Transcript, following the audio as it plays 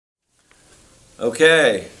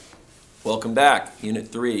Okay, welcome back. Unit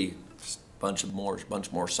 3. Just a bunch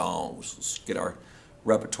more songs. Let's get our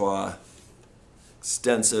repertoire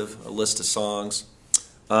extensive, a list of songs.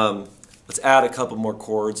 Let's add a couple more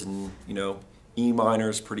chords, and E minor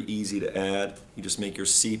is pretty easy to add. You just make your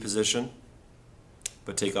C position,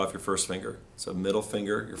 but take off your first finger. So middle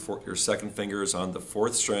finger, your second finger is on the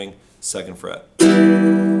 4th string, 2nd fret.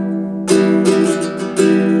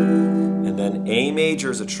 And then A major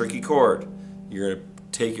is a tricky chord. You're going to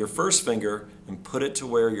take your first finger and put it to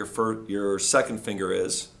where your second finger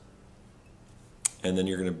is, and then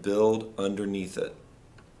you're going to build underneath it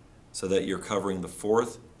so that you're covering the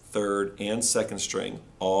 4th, 3rd, and 2nd string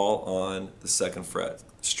all on the 2nd fret,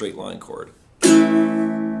 straight line chord.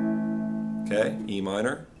 Okay, E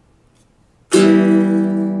minor,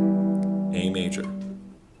 A major.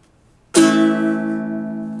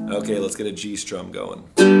 Okay, let's get a G strum going.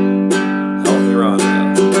 Help me run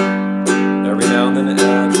that. Every now and then you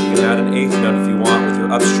can add an 8th note if you want with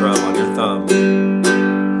your up strum on your thumb.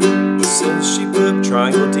 Since she put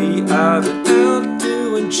triangle D, I've been out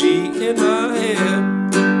doing G in my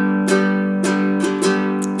head.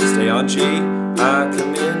 Stay on G, I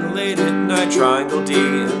come in late at night, triangle D.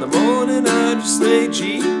 In the morning I just lay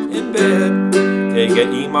G in bed. Okay,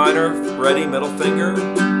 get E minor, ready, middle finger.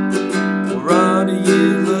 Ronnie,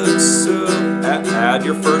 you look so... Add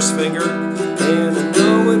your first finger, and I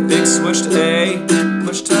know a big switch to A.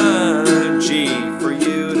 Much time, G, for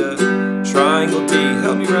you to triangle D.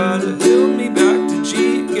 Help me run, help me back to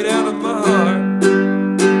G. Get out of my heart.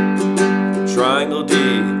 Triangle D.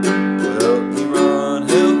 Help me run,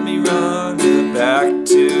 back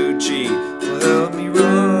to G. Help me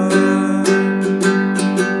run.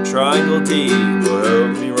 Triangle D.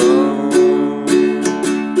 Help me run.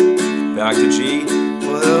 Back to G.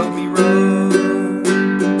 Help me run.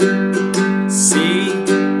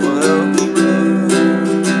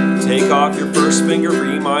 Off your first finger for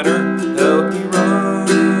E minor, help me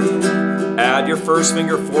run. Add your first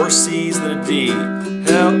finger, 4 C's, then a D.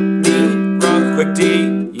 Help me run, quick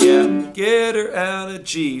D, yeah. Get her out of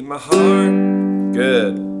G, my heart.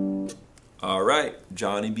 Good. All right,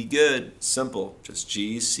 Johnny be good. Simple, just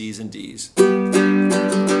G's, C's, and D's. Quarter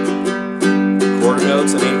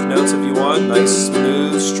notes and 8th notes if you want. Nice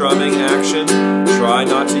smooth strumming action. Try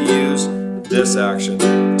not to use this action.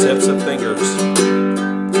 Tips of fingers.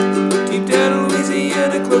 Deep down in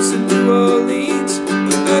Louisiana, close to New Orleans,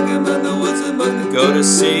 back among the woods among the go to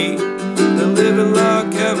sea. The living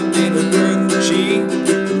log cabin made of earth G.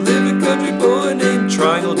 The living country boy named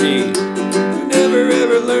Triangle D. Who never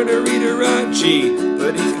ever learned to read or write G,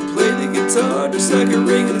 but he could play the guitar just like a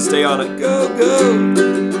ring and stay on it. Go, go,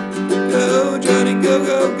 go, Johnny, go,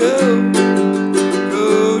 go, go.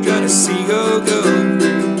 Go, Johnny C, go, go.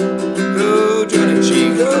 Go, Johnny G,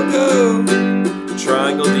 go, go.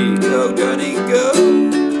 Triangle D, go Johnny, go.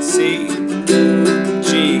 C,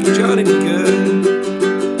 G, Johnny be good.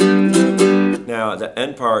 Now the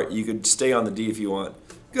end part, you could stay on the D if you want.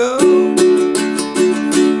 Go,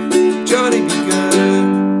 Johnny be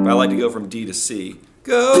good. But I like to go from D to C.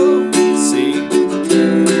 Go, C,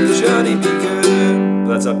 Johnny be good.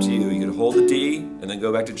 But that's up to you. You could hold the D and then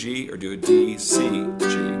go back to G, or do a D, C,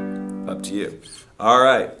 G. Up to you. All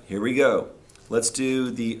right, here we go. Let's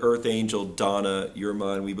do the Earth Angel, Donna, You're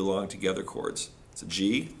Mine, We Belong Together chords. It's a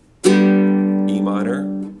G, E minor,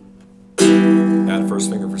 add first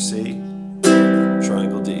finger for C,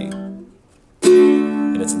 triangle D.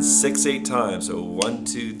 And it's in 6/8 time, so 1,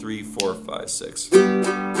 2, 3, 4, 5, 6. E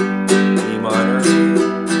minor,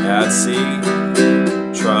 add C,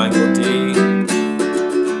 triangle D,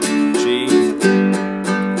 G,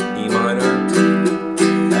 E minor,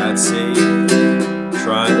 add C,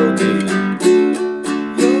 triangle D.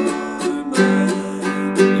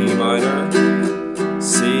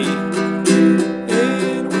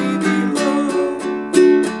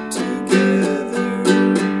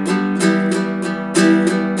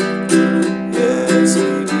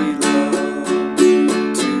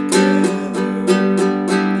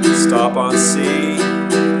 Stop on C,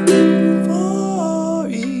 for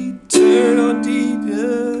E, turn on D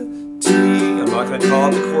to T. I'm not going to call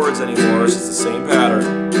out the chords anymore, it's just the same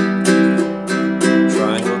pattern.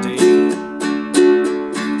 Triangle D.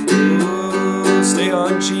 Ooh, stay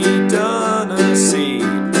on G, Donna C.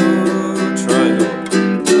 Ooh, triangle.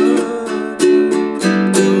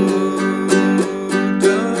 Ooh,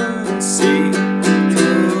 Donna C.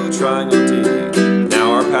 Ooh, triangle D. Now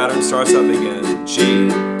our pattern starts up again. G.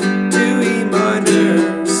 E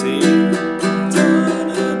minor, C,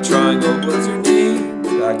 Donna, triangle, what's your name?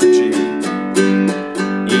 Back to G,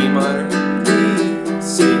 E minor, D,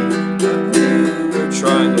 C,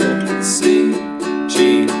 triangle, C,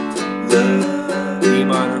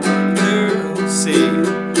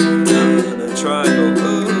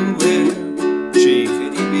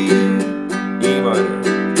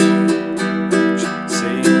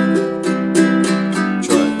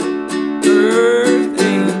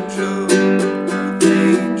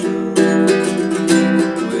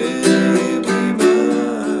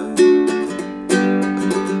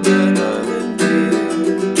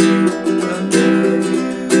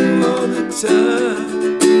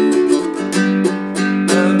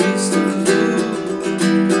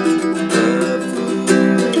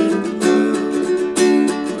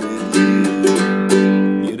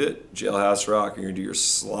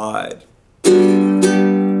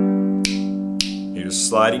 You're just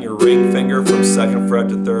sliding your ring finger from 2nd fret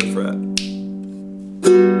to 3rd fret.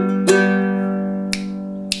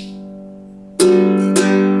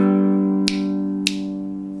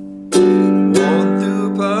 Walking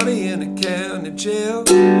through a party in a county jail.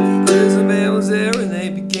 Prison band was there and they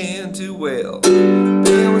began to wail.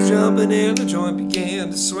 Band was jumping and the joint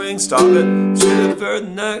began to swing. Stop it, strip for the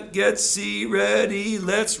night, get C ready,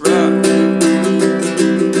 let's rock.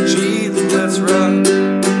 G, let's rock.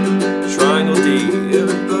 Triangle D,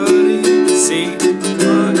 everybody C,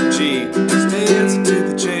 1, G. Just dancing to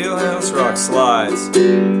the jailhouse rock slides.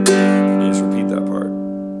 You just repeat that part.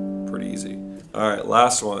 Pretty easy. Alright,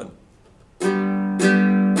 last one.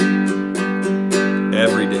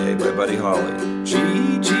 Every Day by Buddy Holly. G,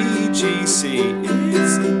 G, G, C.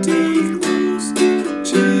 It's a D close.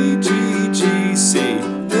 G, G, G, C.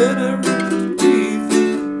 Then I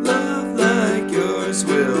breathe. Love like yours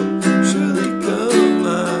will surely come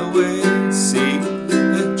my way. C,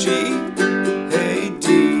 G, A, D.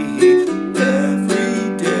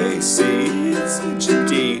 Every day. C, it's a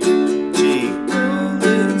D. G,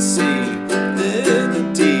 rolling C. Then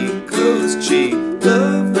a D close G.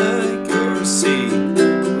 Love like yours. C.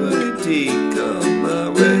 D, come my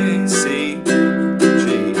way, C, G.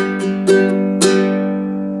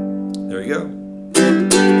 There you go.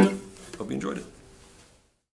 Hope you enjoyed it.